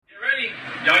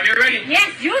ready?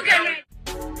 Yes, you get ready.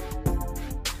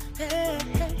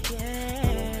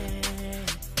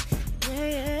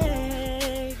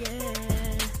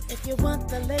 If you want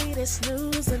the latest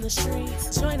news in the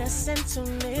streets, join us and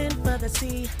tune in for the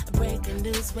tea. Breaking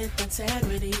news with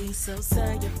integrity. So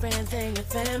tell your friends and your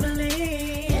family.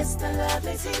 It's the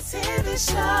Lovely Tea TV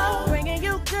Show, bringing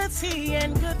you good tea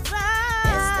and good vibes.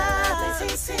 It's the Lovely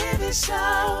Tea TV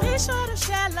Show. Be sure to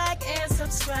share, like, and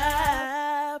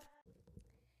subscribe.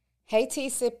 Hey tea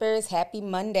sippers, happy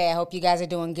Monday. I hope you guys are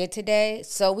doing good today.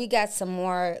 So we got some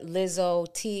more Lizzo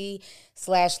tea /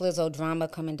 Lizzo drama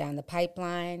coming down the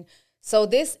pipeline. So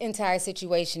this entire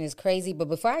situation is crazy, but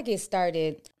before I get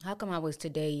started, how come I was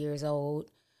today years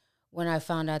old when I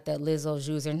found out that Lizzo's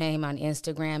username on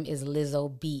Instagram is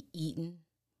Lizzo Be Eaten?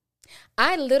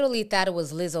 I literally thought it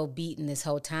was Lizzo Beaten this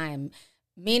whole time,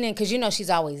 meaning because, she's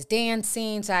always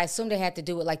dancing, so I assumed it had to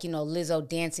do with, Lizzo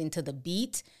dancing to the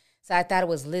beat. So I thought it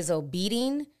was Lizzo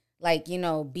beating,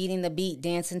 beating the beat,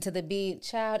 dancing to the beat.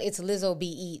 Child, it's Lizzo Be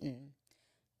Eaten.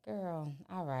 Girl,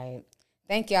 all right.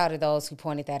 Thank y'all to those who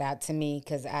pointed that out to me,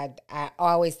 because I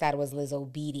always thought it was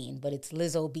Lizzo beating, but it's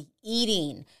Lizzo Be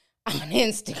Eating on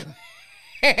Instagram.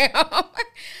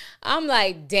 I'm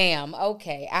like, damn,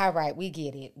 okay, all right, we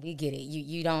get it.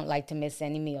 You don't like to miss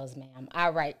any meals, ma'am.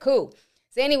 All right, cool.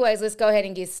 So anyways, let's go ahead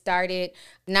and get started.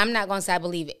 Now, I'm not going to say I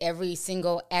believe every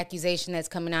single accusation that's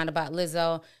coming out about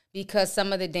Lizzo, because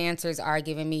some of the dancers are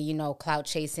giving me, clout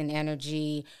chasing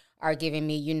energy, are giving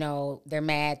me, they're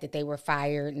mad that they were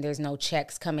fired and there's no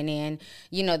checks coming in.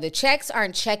 The checks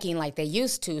aren't checking like they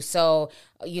used to. So,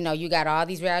 you got all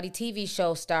these reality TV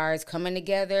show stars coming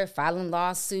together, filing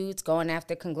lawsuits, going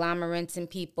after conglomerates and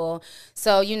people.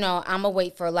 So, I'm going to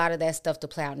wait for a lot of that stuff to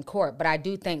play out in court. But I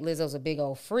do think Lizzo's a big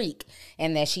old freak,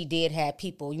 and that she did have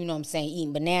people,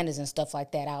 eating bananas and stuff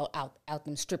like that out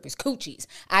them strippers' coochies.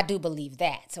 I do believe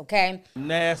that, okay?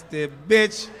 Nasty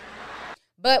bitch.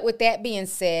 But with that being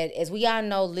said, as we all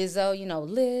know, Lizzo,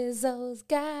 Lizzo's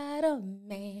got a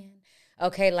man.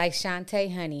 Okay, like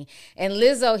Shantae Honey. And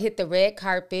Lizzo hit the red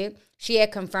carpet. She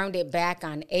had confirmed it back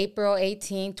on April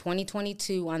 18,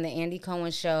 2022 on the Andy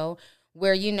Cohen show,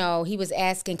 where, he was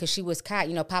asking, because she was caught,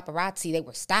 paparazzi, they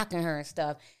were stalking her and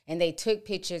stuff, and they took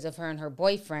pictures of her and her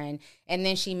boyfriend, and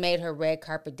then she made her red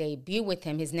carpet debut with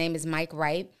him. His name is Mike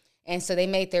Wright. And so they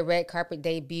made their red carpet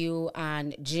debut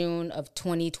on June of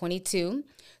 2022.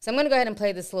 So I'm going to go ahead and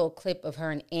play this little clip of her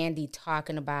and Andy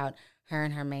talking about her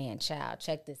and her man, child.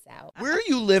 Check this out. Where are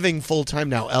you living full-time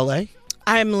now, L.A.?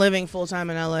 I'm living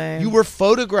full-time in L.A. You were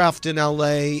photographed in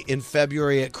L.A. in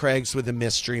February at Craig's with a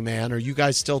mystery man. Are you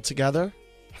guys still together?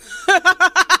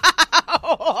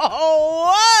 Whoa!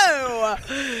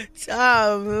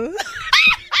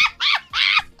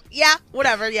 Yeah,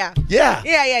 whatever, yeah. Yeah.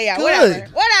 Yeah. Good.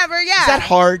 Whatever, yeah. Is that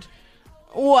hard?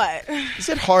 What? Is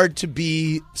it hard to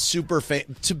be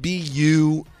to be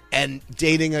you and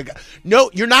dating a guy? No,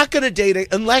 you're not going to date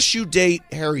unless you date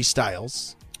Harry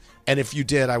Styles. And if you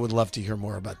did, I would love to hear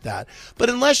more about that. But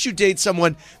unless you date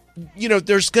someone,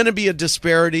 there's going to be a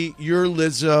disparity. You're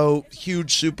Lizzo,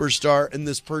 huge superstar, and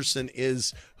this person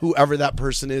is whoever that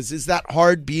person is. Is that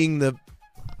hard being that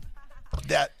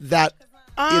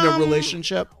in a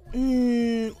relationship?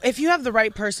 If you have the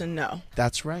right person, no.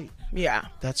 That's right. Yeah.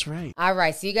 That's right. All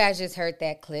right, so you guys just heard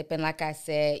that clip, and like I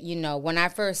said, when I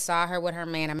first saw her with her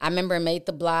man, I remember I made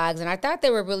the blogs, and I thought they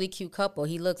were a really cute couple.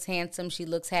 He looks handsome, she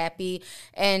looks happy,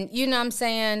 and you know what I'm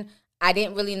saying? I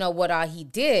didn't really know what all he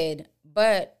did,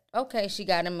 but okay, she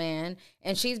got a man,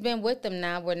 and she's been with him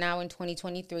now. We're now in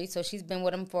 2023, so she's been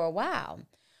with him for a while.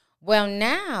 Well,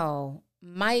 now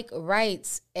Mike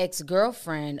Wright's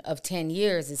ex-girlfriend of 10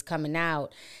 years is coming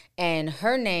out, and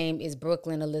her name is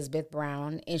Brooklyn Elizabeth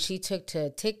Brown, and she took to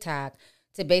TikTok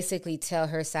to basically tell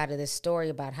her side of the story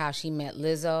about how she met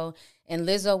Lizzo, and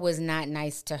Lizzo was not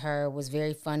nice to her, was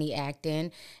very funny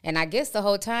acting, and I guess the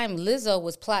whole time Lizzo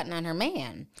was plotting on her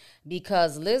man,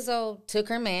 because Lizzo took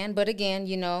her man, but again,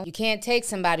 you can't take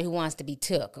somebody who wants to be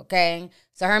took, okay?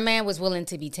 So her man was willing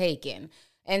to be taken.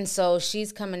 And so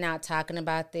she's coming out talking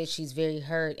about this. She's very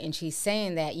hurt. And she's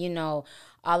saying that,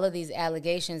 all of these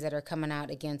allegations that are coming out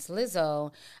against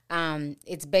Lizzo,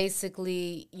 it's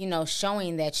basically,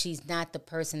 showing that she's not the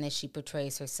person that she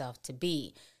portrays herself to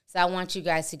be. So I want you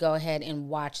guys to go ahead and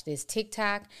watch this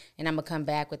TikTok, and I'm going to come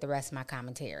back with the rest of my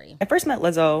commentary. I first met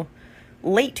Lizzo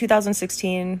late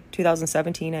 2016,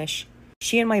 2017-ish.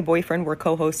 She and my boyfriend were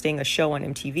co-hosting a show on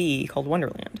MTV called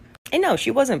Wonderland. And no,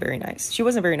 she wasn't very nice. She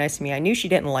wasn't very nice to me. I knew she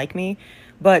didn't like me,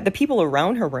 but the people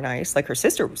around her were nice. Like, her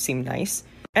sister seemed nice.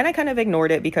 And I kind of ignored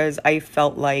it because I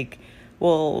felt like,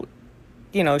 well,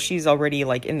 she's already,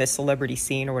 like, in this celebrity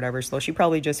scene or whatever, so she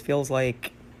probably just feels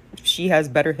like, she has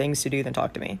better things to do than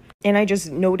talk to me. And I just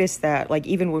noticed that, like,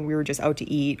 even when we were just out to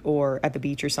eat or at the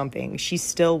beach or something, she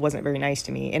still wasn't very nice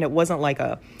to me. And it wasn't like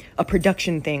a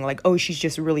production thing, like, oh, she's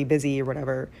just really busy or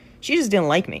whatever. She just didn't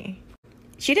like me.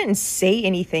 She didn't say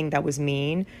anything that was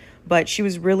mean, but she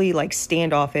was really, like,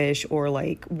 standoffish, or,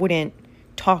 like, wouldn't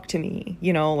talk to me.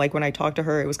 You know, like, when I talked to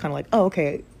her, it was kind of like, oh,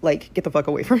 okay, like, get the fuck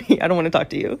away from me. I don't want to talk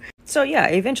to you. So yeah, I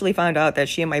eventually found out that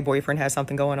she and my boyfriend had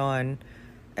something going on,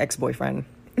 ex-boyfriend.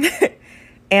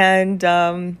 And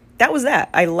that was that.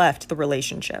 I left the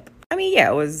relationship. I mean,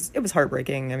 yeah, it was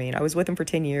heartbreaking. I mean, I was with him for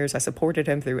 10 years. I supported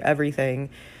him through everything.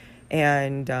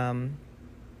 And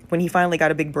when he finally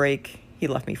got a big break, he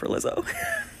left me for Lizzo.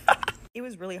 It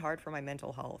was really hard for my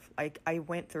mental health. I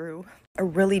went through a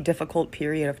really difficult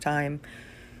period of time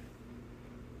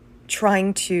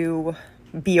trying to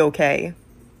be okay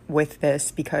with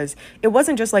this, because it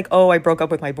wasn't just like, oh, I broke up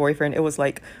with my boyfriend. It was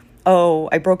like, oh,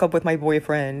 I broke up with my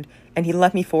boyfriend and he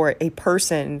left me for a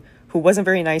person who wasn't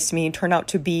very nice to me and turned out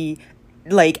to be,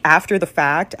 like, after the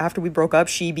fact, after we broke up,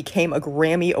 she became a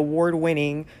Grammy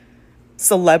award-winning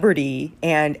celebrity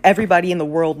and everybody in the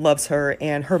world loves her,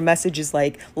 and her message is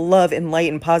like love and light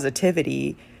and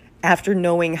positivity, after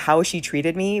knowing how she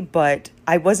treated me. But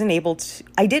I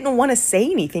didn't want to say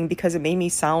anything because it made me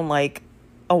sound like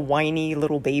a whiny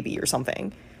little baby or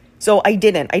something. So I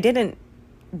didn't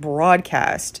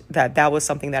broadcast that was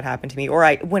something that happened to me, or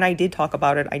when I did talk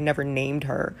about it, I never named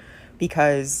her,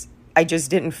 because I just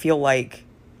didn't feel like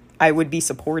I would be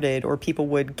supported or people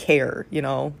would care, you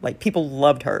know, like, people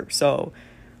loved her. So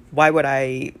why would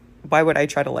I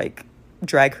try to, like,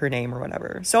 drag her name or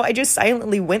whatever? So I just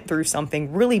silently went through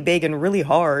something really big and really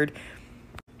hard.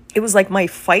 It was like my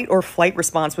fight or flight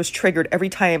response was triggered every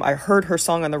time I heard her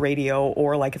song on the radio,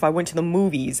 or like if I went to the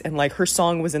movies and, like, her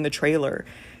song was in the trailer.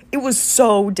 It was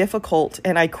so difficult,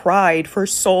 and I cried for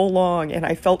so long, and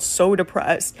I felt so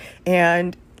depressed,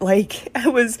 and, like, I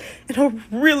was in a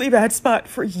really bad spot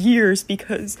for years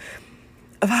because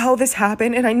of how this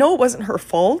happened. And I know it wasn't her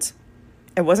fault.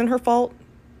 It wasn't her fault.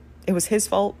 It was his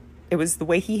fault. It was the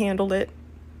way he handled it.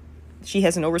 She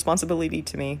has no responsibility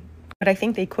to me. But I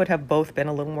think they could have both been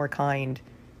a little more kind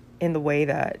in the way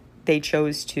that they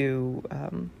chose to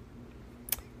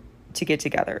get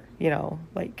together. You know,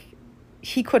 like,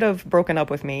 he could have broken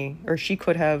up with me, or she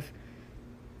could have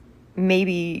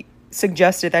maybe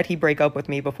suggested that he break up with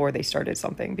me before they started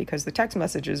something, because the text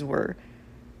messages were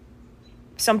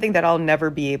something that I'll never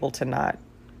be able to not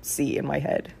see in my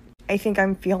head. I think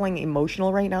I'm feeling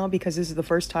emotional right now because this is the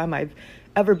first time I've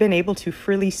ever been able to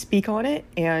freely speak on it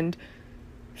and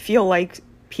feel like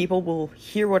people will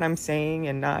hear what I'm saying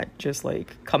and not just,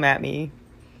 like, come at me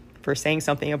for saying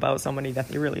something about somebody that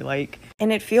they really like.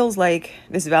 And it feels like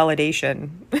this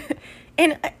validation.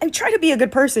 And I try to be a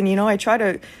good person, you know, I try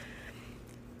to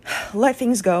let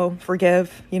things go,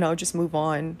 forgive, you know, just move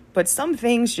on. But some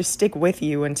things just stick with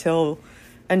you until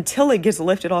it gets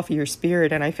lifted off of your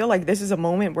spirit. And I feel like this is a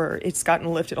moment where it's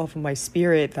gotten lifted off of my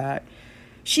spirit, that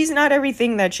she's not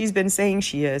everything that she's been saying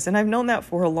she is. And I've known that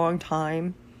for a long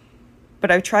time,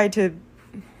 but I tried to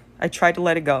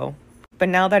let it go. But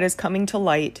now that it's coming to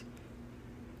light,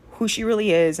 who she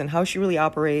really is and how she really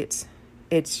operates,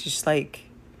 it's just like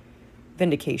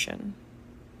vindication.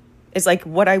 It's like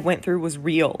what I went through was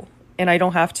real, and I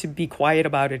don't have to be quiet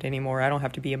about it anymore. I don't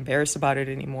have to be embarrassed about it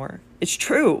anymore. It's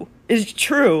true. It's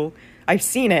true. I've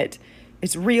seen it.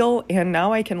 It's real, and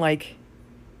now I can, like,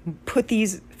 put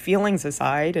these feelings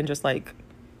aside and just, like,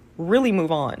 really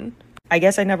move on. I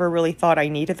guess I never really thought I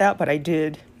needed that, but I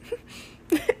did.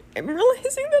 I'm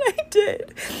realizing that I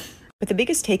did. But the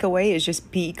biggest takeaway is just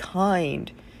be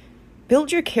kind.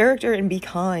 Build your character and be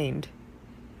kind.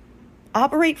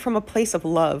 Operate from a place of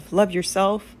love. Love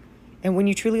yourself. And when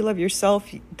you truly love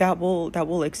yourself, that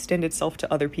will extend itself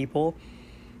to other people.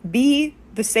 Be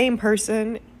the same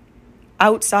person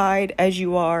outside as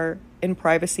you are in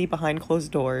privacy behind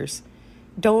closed doors.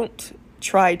 Don't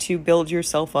try to build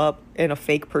yourself up in a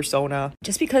fake persona.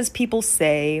 Just because people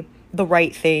say the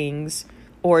right things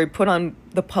or put on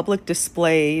the public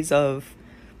displays of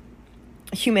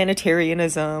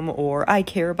humanitarianism or I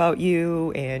care about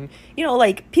you, and you know,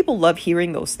 like, people love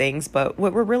hearing those things, but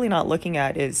what we're really not looking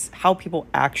at is how people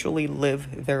actually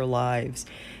live their lives.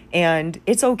 And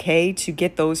it's okay to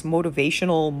get those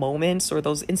motivational moments or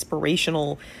those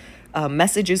inspirational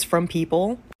messages from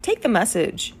people. Take the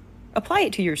message, apply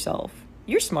it to yourself.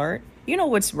 You're smart, you know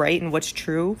what's right and what's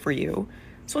true for you,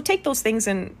 so take those things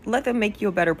and let them make you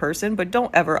a better person. But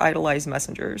don't ever idolize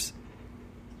messengers.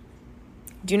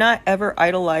 Do not ever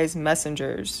idolize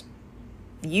messengers.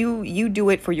 You do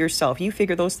it for yourself. You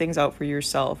figure those things out for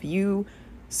yourself. You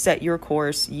set your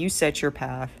course, you set your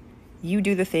path, you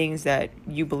do the things that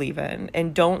you believe in,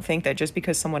 and don't think that just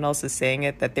because someone else is saying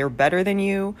it that they're better than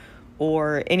you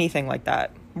or anything like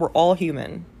that. We're all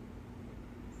human.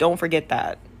 Don't forget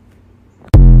that.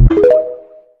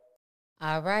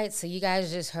 All right, so you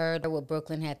guys just heard what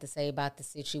Brooklyn had to say about the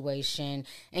situation.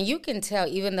 And you can tell,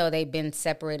 even though they've been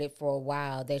separated for a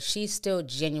while, that she's still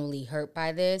genuinely hurt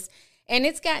by this. And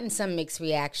it's gotten some mixed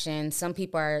reactions. Some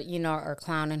people are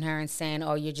clowning her and saying,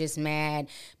 oh, you're just mad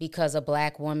because a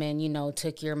black woman,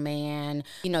 took your man.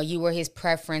 You were his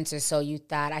preference, or so you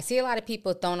thought. I see a lot of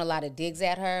people throwing a lot of digs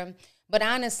at her. But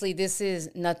honestly, this is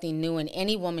nothing new, and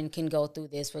any woman can go through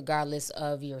this regardless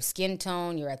of your skin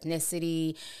tone, your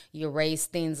ethnicity, your race,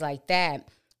 things like that.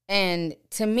 And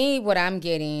to me, what I'm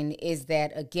getting is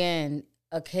that, again,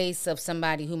 a case of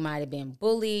somebody who might have been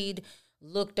bullied,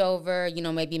 looked over,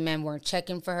 maybe men weren't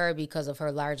checking for her because of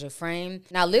her larger frame.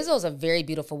 Now, Lizzo's a very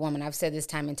beautiful woman. I've said this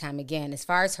time and time again. As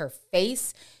far as her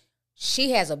face,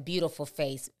 she has a beautiful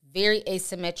face, very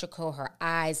asymmetrical, her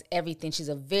eyes, everything. She's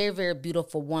a very, very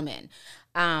beautiful woman.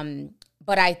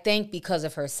 But I think because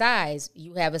of her size,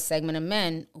 you have a segment of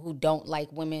men who don't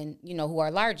like women, who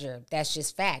are larger. That's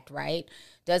just fact, right?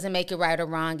 Doesn't make it right or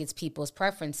wrong. It's people's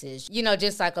preferences.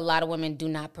 Just like a lot of women do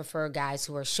not prefer guys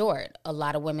who are short. A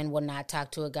lot of women will not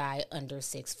talk to a guy under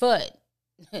 6 foot.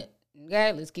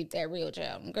 Okay, let's keep that real,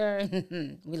 child.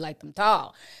 Okay, we like them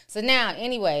tall. So now,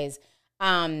 anyways,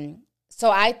 so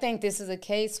I think this is a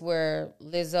case where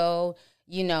Lizzo,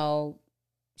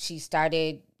 she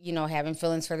started, having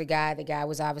feelings for the guy. The guy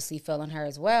was obviously feeling her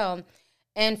as well.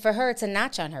 And for her, it's a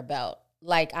notch on her belt.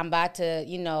 Like, I'm about to,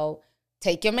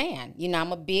 take your man.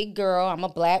 I'm a big girl. I'm a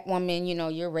black woman.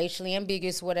 You're racially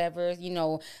ambiguous, whatever.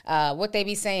 What they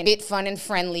be saying, fit, fun, and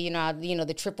friendly.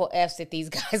 The triple Fs that these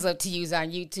guys love to use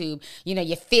on YouTube.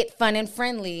 You're fit, fun, and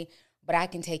friendly, but I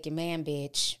can take your man,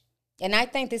 bitch. And I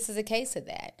think this is a case of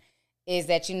that. Is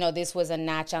that, this was a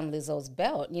notch on Lizzo's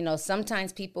belt.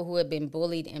 Sometimes people who have been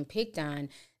bullied and picked on,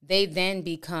 they then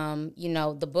become,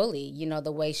 the bully,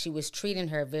 the way she was treating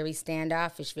her, very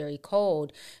standoffish, very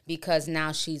cold, because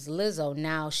now she's Lizzo.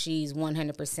 Now she's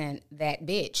 100% that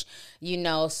bitch,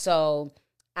 So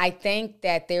I think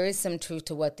that there is some truth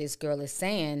to what this girl is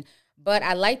saying. But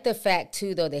I like the fact,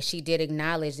 too, though, that she did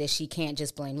acknowledge that she can't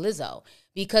just blame Lizzo,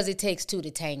 because it takes two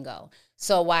to tango.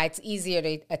 So while it's easier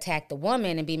to attack the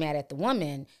woman and be mad at the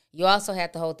woman, you also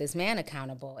have to hold this man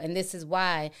accountable. And this is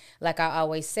why, like I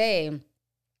always say,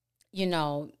 you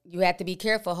have to be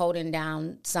careful holding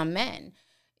down some men.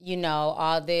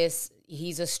 All this,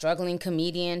 he's a struggling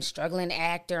comedian, struggling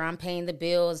actor, I'm paying the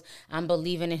bills, I'm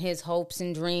believing in his hopes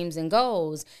and dreams and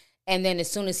goals. And then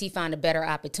as soon as he found a better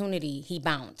opportunity, he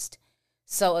bounced.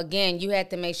 So again, you have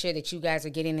to make sure that you guys are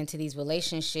getting into these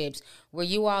relationships where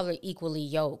you all are equally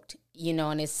yoked,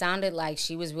 and it sounded like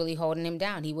she was really holding him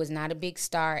down. He was not a big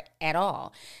star at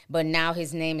all, but now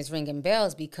his name is ringing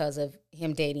bells because of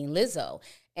him dating Lizzo.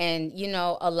 And,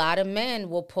 a lot of men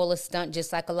will pull a stunt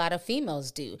just like a lot of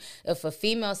females do. If a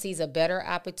female sees a better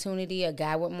opportunity, a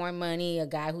guy with more money, a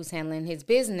guy who's handling his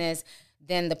business,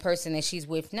 then the person that she's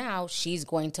with now, she's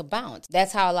going to bounce.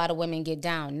 That's how a lot of women get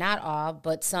down. Not all,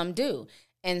 but some do.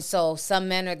 And so some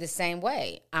men are the same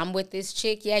way. I'm with this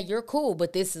chick. Yeah, you're cool,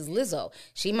 but this is Lizzo.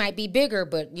 She might be bigger,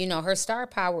 but, her star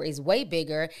power is way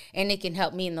bigger, and it can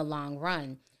help me in the long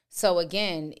run. So,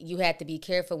 again, you have to be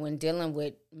careful when dealing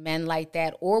with men like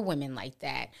that or women like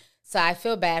that. So I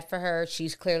feel bad for her.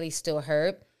 She's clearly still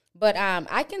hurt. But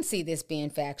I can see this being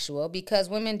factual because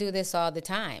women do this all the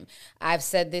time. I've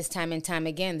said this time and time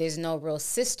again, there's no real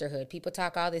sisterhood. People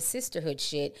talk all this sisterhood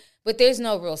shit, but there's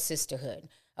no real sisterhood.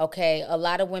 Okay, a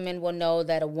lot of women will know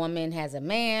that a woman has a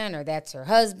man or that's her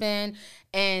husband.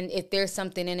 And if there's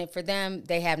something in it for them,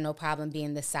 they have no problem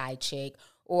being the side chick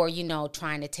or,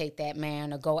 trying to take that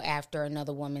man or go after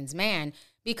another woman's man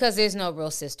because there's no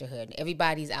real sisterhood.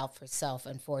 Everybody's out for self,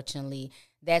 unfortunately.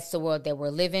 That's the world that we're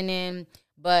living in.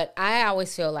 But I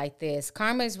always feel like this.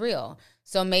 Karma is real.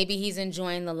 So maybe he's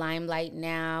enjoying the limelight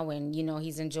now and,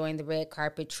 he's enjoying the red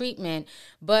carpet treatment.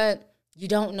 But you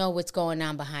don't know what's going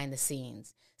on behind the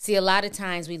scenes. See, a lot of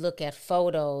times we look at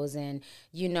photos and,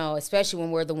 especially when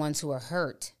we're the ones who are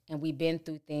hurt and we've been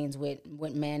through things with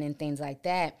men and things like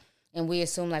that. And we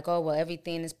assume like, oh, well,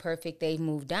 everything is perfect. They've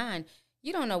moved on.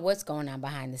 You don't know what's going on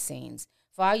behind the scenes.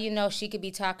 For all you know, she could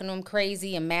be talking to him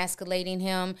crazy, emasculating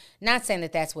him. Not saying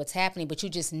that that's what's happening, but you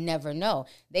just never know.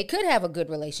 They could have a good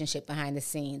relationship behind the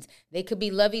scenes. They could be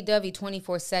lovey-dovey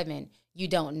 24/7. You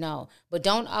don't know. But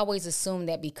don't always assume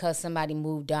that because somebody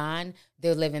moved on,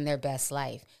 they're living their best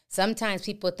life. Sometimes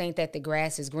people think that the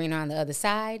grass is greener on the other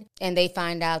side, and they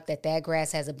find out that that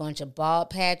grass has a bunch of bald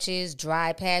patches,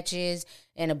 dry patches,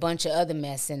 and a bunch of other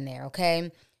mess in there,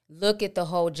 okay? Look at the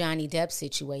whole Johnny Depp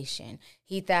situation.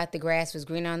 He thought the grass was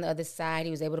greener on the other side.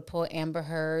 He was able to pull Amber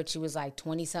Heard. She was like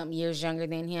 20-something years younger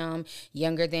than him,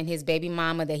 younger than his baby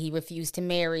mama that he refused to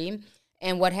marry.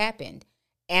 And what happened?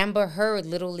 Amber Heard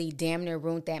literally damn near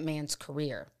ruined that man's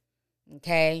career.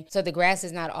 Okay? So the grass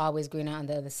is not always greener on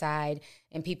the other side,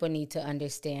 and people need to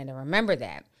understand and remember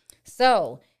that.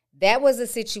 So that was a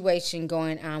situation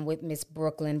going on with Miss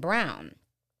Brooklyn Brown.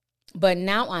 But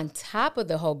now on top of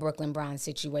the whole Brooklyn Brown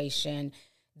situation,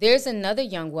 there's another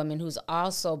young woman who's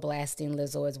also blasting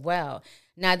Lizzo as well.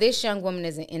 Now, this young woman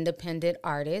is an independent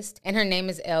artist, and her name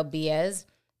is LBS.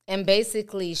 And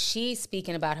basically, she's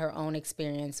speaking about her own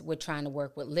experience with trying to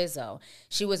work with Lizzo.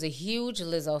 She was a huge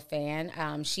Lizzo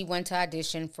fan. She went to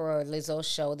audition for Lizzo's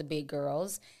show, The Big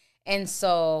Girls. And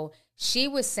so she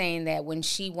was saying that when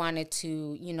she wanted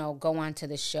to, go on to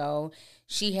the show,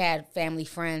 she had family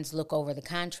friends look over the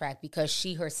contract because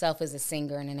she herself is a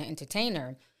singer and an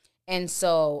entertainer. And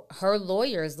so her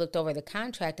lawyers looked over the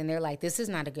contract and they're like, this is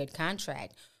not a good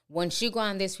contract. Once you go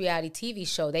on this reality TV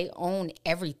show, they own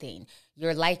everything,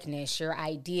 your likeness, your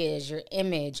ideas, your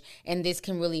image, and this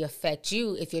can really affect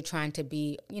you if you're trying to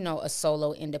be, a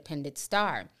solo independent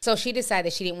star. So she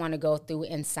decided she didn't want to go through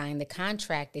and sign the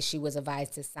contract that she was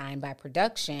advised to sign by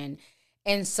production.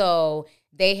 And so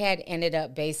they had ended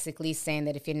up basically saying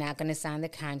that if you're not going to sign the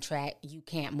contract, you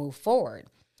can't move forward.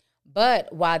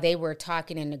 But while they were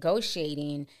talking and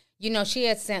negotiating, she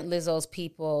had sent Lizzo's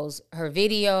peoples her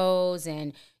videos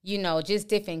and, just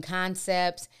different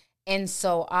concepts. And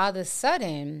so all of a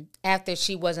sudden, after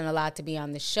she wasn't allowed to be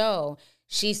on the show,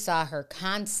 she saw her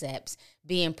concepts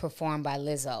being performed by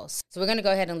Lizzo. So we're going to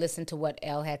go ahead and listen to what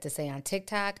Elle had to say on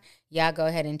TikTok. Y'all go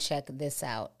ahead and check this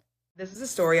out. This is a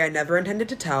story I never intended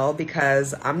to tell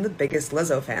because I'm the biggest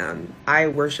Lizzo fan. I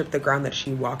worship the ground that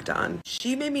she walked on.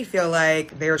 She made me feel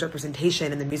like there was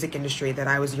representation in the music industry that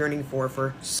I was yearning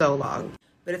for so long.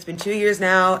 But it's been 2 years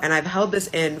now, and I've held this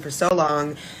in for so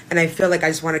long, and I feel like I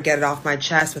just want to get it off my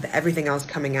chest with everything else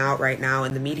coming out right now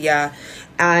in the media.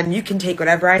 And you can take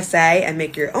whatever I say and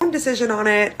make your own decision on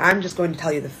it. I'm just going to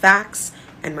tell you the facts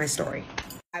and my story.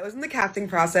 I was in the casting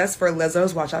process for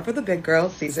Lizzo's Watch Out for the Big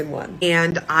Girls Season 1.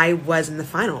 And I was in the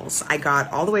finals. I got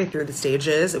all the way through the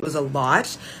stages. It was a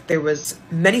lot. There was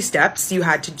many steps. You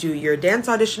had to do your dance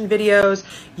audition videos.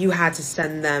 You had to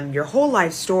send them your whole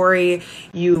life story.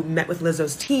 You met with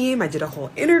Lizzo's team. I did a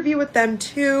whole interview with them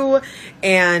too.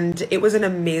 And it was an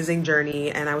amazing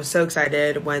journey. And I was so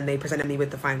excited when they presented me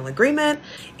with the final agreement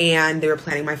and they were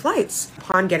planning my flights.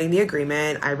 Upon getting the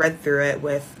agreement, I read through it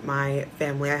with my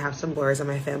family. I have some lawyers on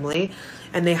my family,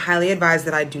 and they highly advised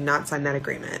that I do not sign that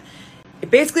agreement.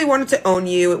 It basically wanted to own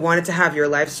you. It wanted to have your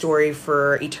life story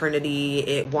for eternity.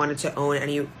 It wanted to own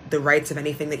the rights of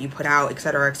anything that you put out,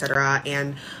 etc., etc.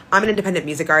 And I'm an independent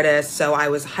music artist, so I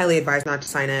was highly advised not to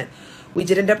sign it. We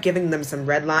did end up giving them some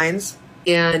red lines,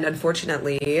 and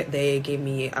unfortunately, they gave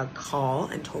me a call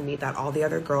and told me that all the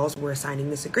other girls were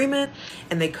signing this agreement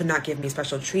and they could not give me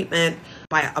special treatment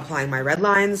by applying my red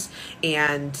lines,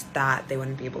 and that they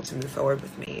wouldn't be able to move forward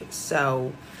with me.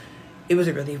 So it was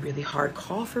a really, really hard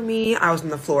call for me. I was on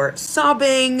the floor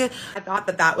sobbing. I thought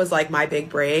that was like my big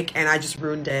break, and I just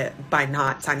ruined it by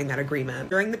not signing that agreement.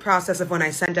 During the process of when I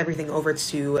sent everything over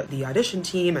to the audition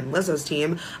team and Lizzo's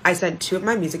team, I sent 2 of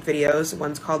my music videos.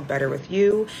 One's called Better With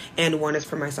You, and one is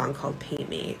for my song called Paint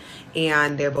Me.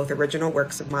 And they're both original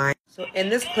works of mine. So in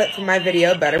this clip from my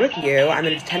video, Better With You, I'm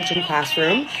in a detention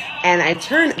classroom, and I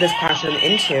turn this classroom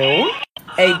into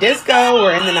a disco.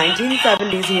 We're in the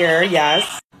 1970s here,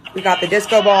 yes. We got the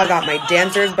disco ball, I got my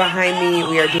dancers behind me,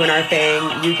 we are doing our thing,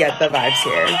 you get the vibes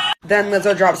here. Then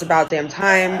Lizzo drops About Damn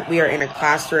Time, we are in a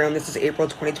classroom, this is April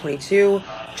 2022,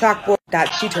 chalkboard that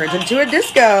she turns into a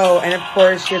disco, and of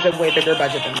course she has a way bigger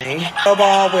budget than me. Disco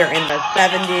ball, we're in the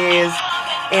 70s,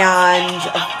 and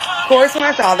of course when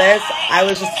I saw this, I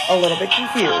was just a little bit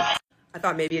confused. I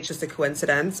thought maybe it's just a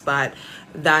coincidence, but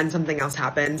then something else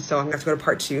happened, so I'm gonna have to go to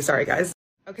part 2, sorry guys.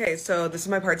 Okay, so this is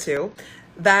my part 2.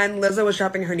 Then Lizzo was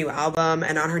dropping her new album,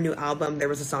 and on her new album, there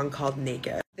was a song called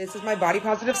Naked. This is my body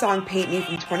positive song, Paint Me,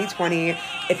 from 2020.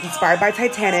 It's inspired by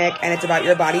Titanic, and it's about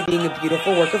your body being a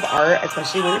beautiful work of art,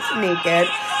 especially when it's naked.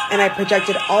 And I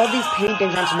projected all of these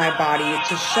paintings onto my body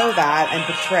to show that and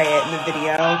portray it in the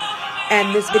video.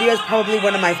 And this video is probably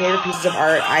one of my favorite pieces of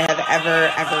art I have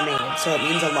ever made. So it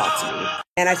means a lot to me.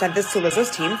 And I sent this to Lizzo's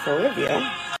team for review.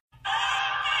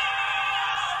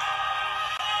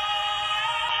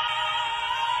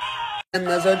 And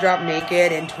Lizzo dropped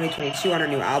Naked in 2022 on her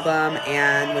new album.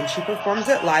 And when she performs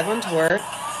it live on tour,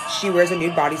 she wears a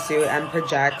nude bodysuit and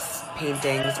projects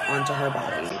paintings onto her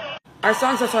body. Our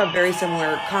songs also have very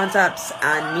similar concepts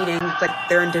and meanings, like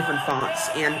they're in different fonts.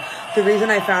 And the reason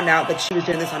I found out that she was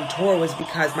doing this on tour was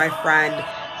because my friend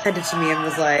sent it to me and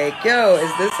was like, yo,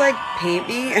 is this like Paint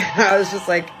Me? And I was just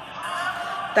like,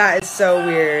 that is so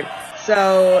weird.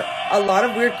 So a lot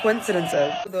of weird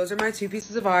coincidences. Those are my two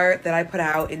pieces of art that I put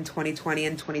out in 2020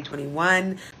 and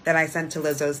 2021 that I sent to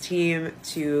Lizzo's team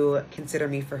to consider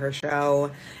me for her show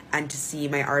and to see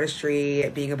my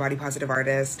artistry, being a body positive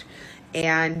artist.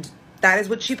 And that is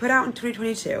what she put out in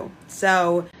 2022.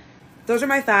 So those are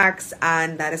my facts,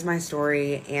 and that is my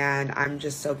story, and I'm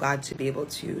just so glad to be able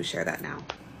to share that now.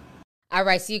 All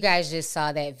right, so you guys just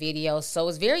saw that video. So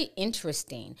it's very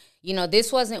interesting. You know,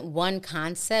 this wasn't one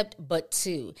concept, but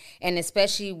two. And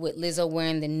especially with Lizzo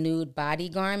wearing the nude body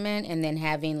garment and then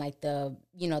having like the,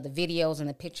 you know, the videos and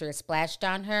the pictures splashed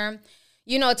on her.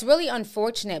 You know, it's really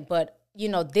unfortunate, but you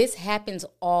know, this happens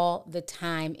all the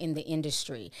time in the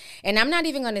industry. And I'm not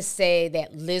even going to say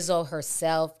that Lizzo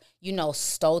herself, you know,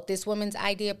 stole this woman's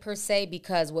idea per se,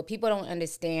 because what people don't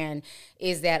understand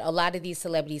is that a lot of these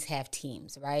celebrities have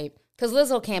teams, right? Because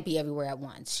Lizzo can't be everywhere at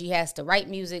once. She has to write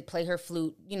music, play her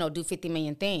flute, you know, do 50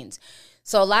 million things.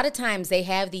 So a lot of times they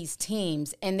have these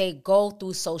teams and they go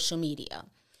through social media.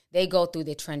 They go through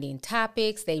the trending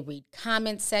topics, they read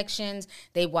comment sections,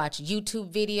 they watch YouTube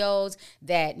videos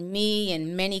that me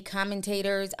and many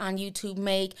commentators on YouTube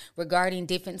make regarding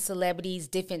different celebrities,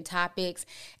 different topics,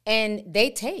 and they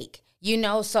take. You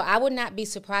know, so I would not be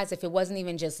surprised if it wasn't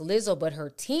even just Lizzo, but her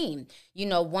team. You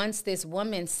know, once this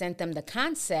woman sent them the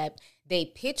concept, they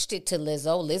pitched it to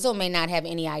Lizzo. Lizzo may not have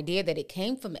any idea that it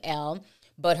came from Elle,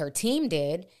 but her team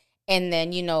did. And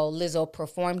then, you know, Lizzo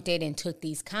performed it and took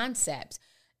these concepts.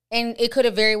 And it could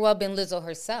have very well been Lizzo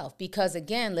herself because,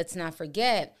 again, let's not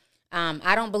forget,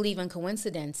 I don't believe in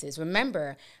coincidences.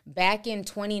 Remember, back in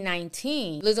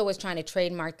 2019, Lizzo was trying to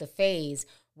trademark the phrase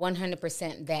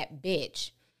 100% that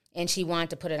bitch. And she wanted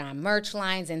to put it on merch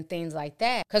lines and things like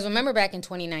that. Because remember back in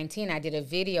 2019, I did a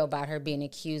video about her being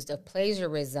accused of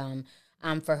plagiarism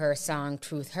for her song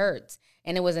Truth Hurts.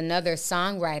 And it was another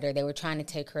songwriter. They were trying to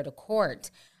take her to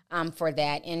court for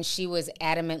that. And she was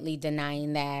adamantly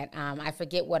denying that. I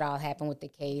forget what all happened with the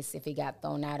case, if it got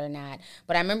thrown out or not.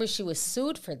 But I remember she was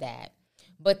sued for that.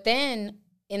 But then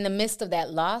in the midst of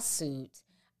that lawsuit,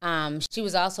 she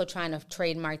was also trying to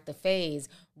trademark the phrase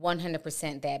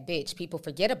 100% that bitch. People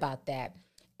forget about that.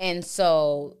 And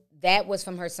so that was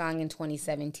from her song in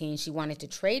 2017. She wanted to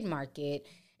trademark it.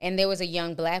 And there was a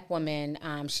young black woman,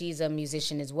 she's a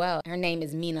musician as well. Her name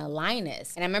is Mina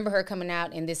Linus. And I remember her coming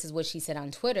out, and this is what she said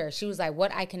on Twitter. She was like,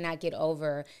 what I cannot get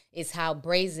over is how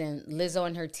brazen Lizzo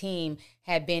and her team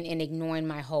have been in ignoring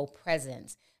my whole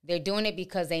presence. They're doing it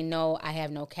because they know I have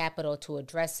no capital to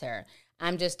address her.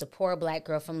 I'm just a poor black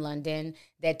girl from London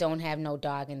that don't have no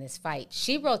dog in this fight.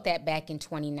 She wrote that back in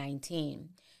 2019.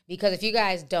 Because if you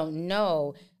guys don't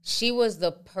know, she was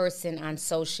the person on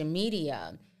social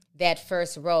media that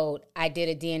first wrote, I did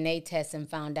a DNA test and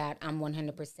found out I'm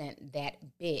 100% that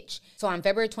bitch. So on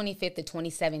February 25th of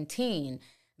 2017,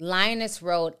 Linus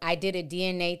wrote, I did a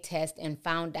DNA test and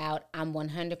found out I'm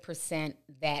 100%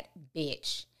 that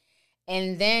bitch.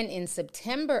 And then in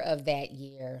September of that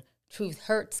year, Truth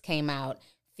Hurts came out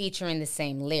featuring the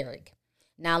same lyric.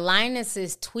 Now,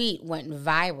 Linus's tweet went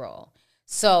viral.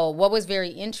 So what was very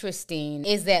interesting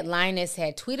is that Linus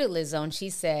had tweeted Lizzo, and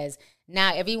she says,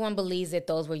 now everyone believes that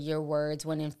those were your words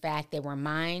when in fact they were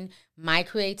mine, my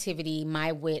creativity,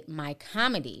 my wit, my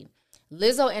comedy.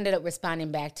 Lizzo ended up responding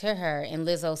back to her, and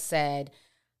Lizzo said,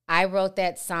 I wrote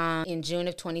that song in June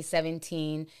of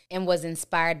 2017 and was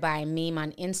inspired by a meme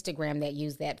on Instagram that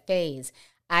used that phrase.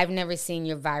 I've never seen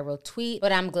your viral tweet,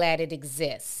 but I'm glad it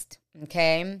exists,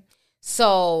 okay?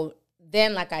 So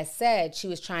then, like I said, she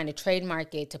was trying to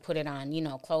trademark it to put it on, you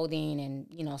know, clothing and,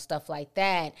 you know, stuff like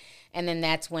that. And then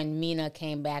that's when Mina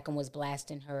came back and was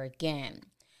blasting her again.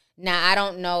 Now, I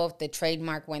don't know if the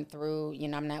trademark went through. You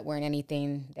know, I'm not wearing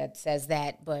anything that says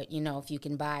that. But, you know, if you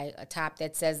can buy a top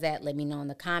that says that, let me know in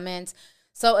the comments.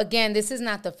 So, again, this is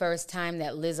not the first time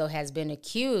that Lizzo has been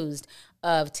accused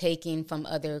of taking from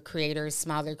other creators,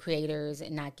 smaller creators,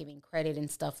 and not giving credit and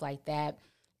stuff like that.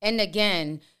 And,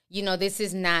 again, you know, this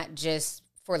is not just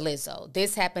for Lizzo.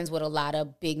 This happens with a lot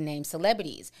of big-name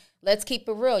celebrities. Let's keep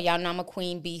it real. Y'all know I'm a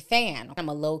Queen Bee fan. I'm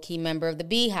a low-key member of the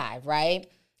Beehive,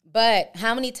 right? But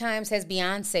how many times has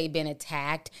Beyonce been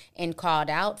attacked and called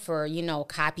out for,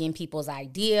 copying people's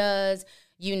ideas,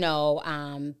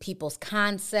 people's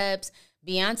concepts?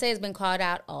 Beyonce has been called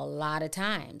out a lot of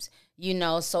times,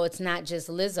 so it's not just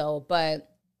Lizzo, but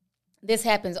this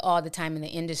happens all the time in the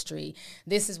industry.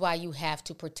 This is why you have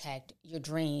to protect your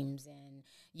dreams and,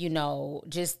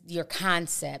 just your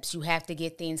concepts. You have to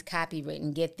get things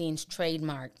copywritten, get things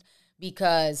trademarked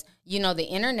because, the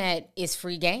internet is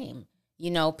free game.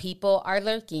 People are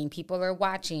lurking, people are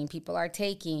watching, people are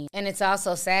taking. And it's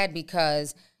also sad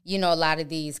because, a lot of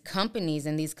these companies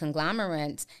and these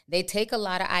conglomerates, they take a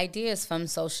lot of ideas from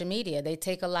social media. They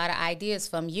take a lot of ideas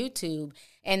from YouTube.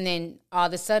 And then all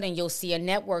of a sudden you'll see a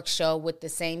network show with the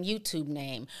same YouTube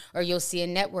name, or you'll see a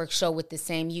network show with the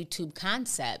same YouTube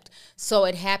concept. So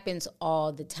it happens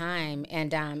all the time.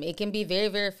 And it can be very,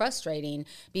 very frustrating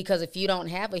because if you don't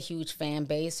have a huge fan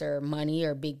base or money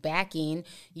or big backing,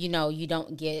 you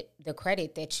don't get the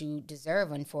credit that you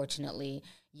deserve, unfortunately.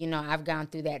 I've gone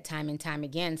through that time and time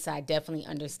again, so I definitely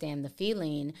understand the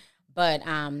feeling. But,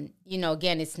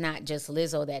 again, it's not just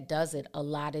Lizzo that does it. A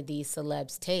lot of these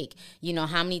celebs take.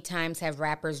 How many times have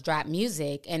rappers dropped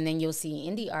music and then you'll see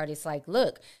indie artists like,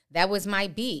 look, that was my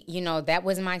beat. That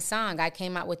was my song. I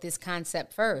came out with this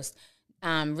concept first.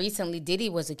 Recently, Diddy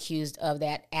was accused of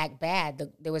that Act Bad.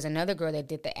 There was another girl that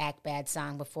did the Act Bad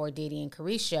song before Diddy and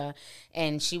Carisha,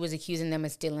 and she was accusing them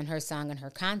of stealing her song and her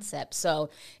concept. So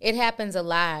it happens a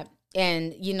lot.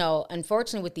 And,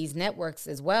 unfortunately with these networks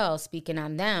as well, speaking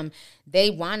on them, they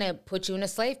want to put you in a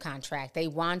slave contract. They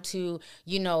want to,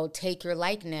 take your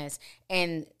likeness.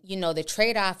 And, the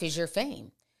trade-off is your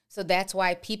fame. So that's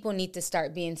why people need to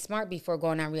start being smart before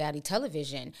going on reality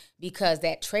television, because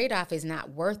that trade-off is not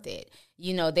worth it.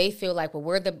 They feel like, well,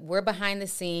 we're behind the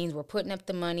scenes, we're putting up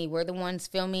the money, we're the ones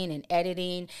filming and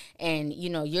editing, and,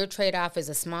 your trade-off is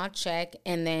a small check,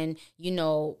 and then,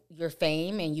 your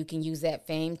fame, and you can use that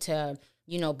fame to,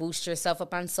 boost yourself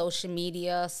up on social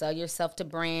media, sell yourself to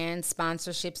brands,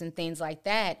 sponsorships, and things like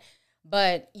that.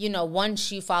 But,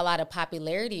 once you fall out of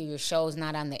popularity, your show's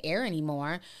not on the air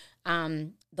anymore,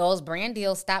 those brand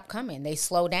deals stop coming. They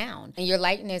slow down. And your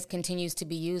likeness continues to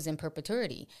be used in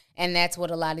perpetuity. And that's what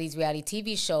a lot of these reality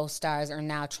TV show stars are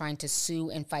now trying to sue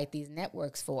and fight these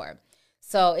networks for.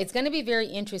 So it's going to be very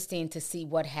interesting to see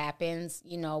what happens,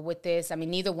 with this. I mean,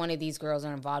 neither one of these girls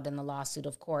are involved in the lawsuit,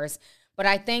 of course. But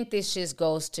I think this just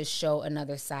goes to show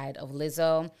another side of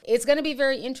Lizzo. It's going to be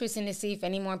very interesting to see if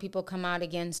any more people come out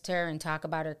against her and talk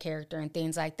about her character and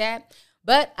things like that.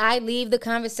 But I leave the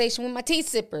conversation with my tea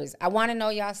sippers. I want to know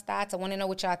y'all's thoughts. I want to know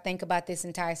what y'all think about this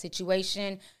entire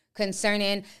situation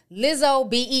concerning Lizzo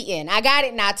B-E-N. I got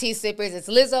it now, tea sippers. It's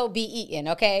Lizzo B-E-N,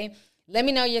 okay? Let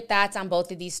me know your thoughts on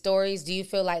both of these stories. Do you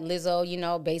feel like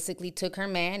Lizzo, basically took her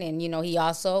man and, he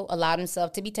also allowed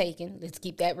himself to be taken? Let's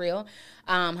keep that real.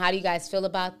 How do you guys feel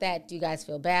about that? Do you guys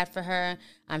feel bad for her?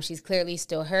 She's clearly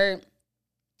still hurt.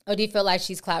 Or do you feel like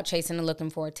she's clout chasing and looking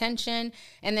for attention?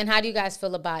 And then how do you guys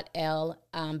feel about Elle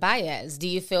Baez? Do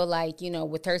you feel like,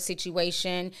 with her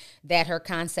situation, that her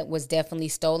concept was definitely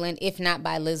stolen, if not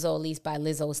by Lizzo, at least by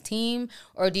Lizzo's team?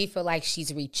 Or do you feel like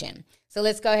she's reaching? So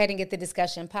let's go ahead and get the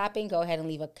discussion popping. Go ahead and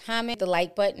leave a comment, the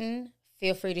like button.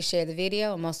 Feel free to share the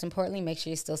video. And most importantly, make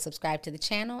sure you're still subscribed to the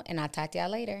channel. And I'll talk to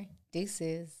y'all later.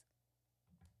 Deuces.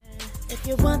 If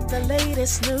you want the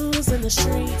latest news in the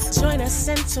streets, join us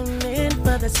and tune in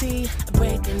for the tea.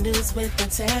 Breaking news with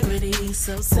integrity.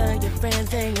 So tell your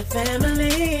friends and your family.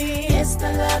 It's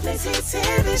the Lovely Tea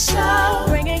TV Show,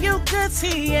 bringing you good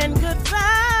tea and good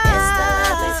vibes. It's the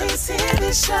Lovely Tea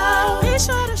TV Show. Be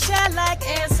sure to share, like,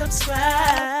 and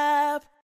subscribe.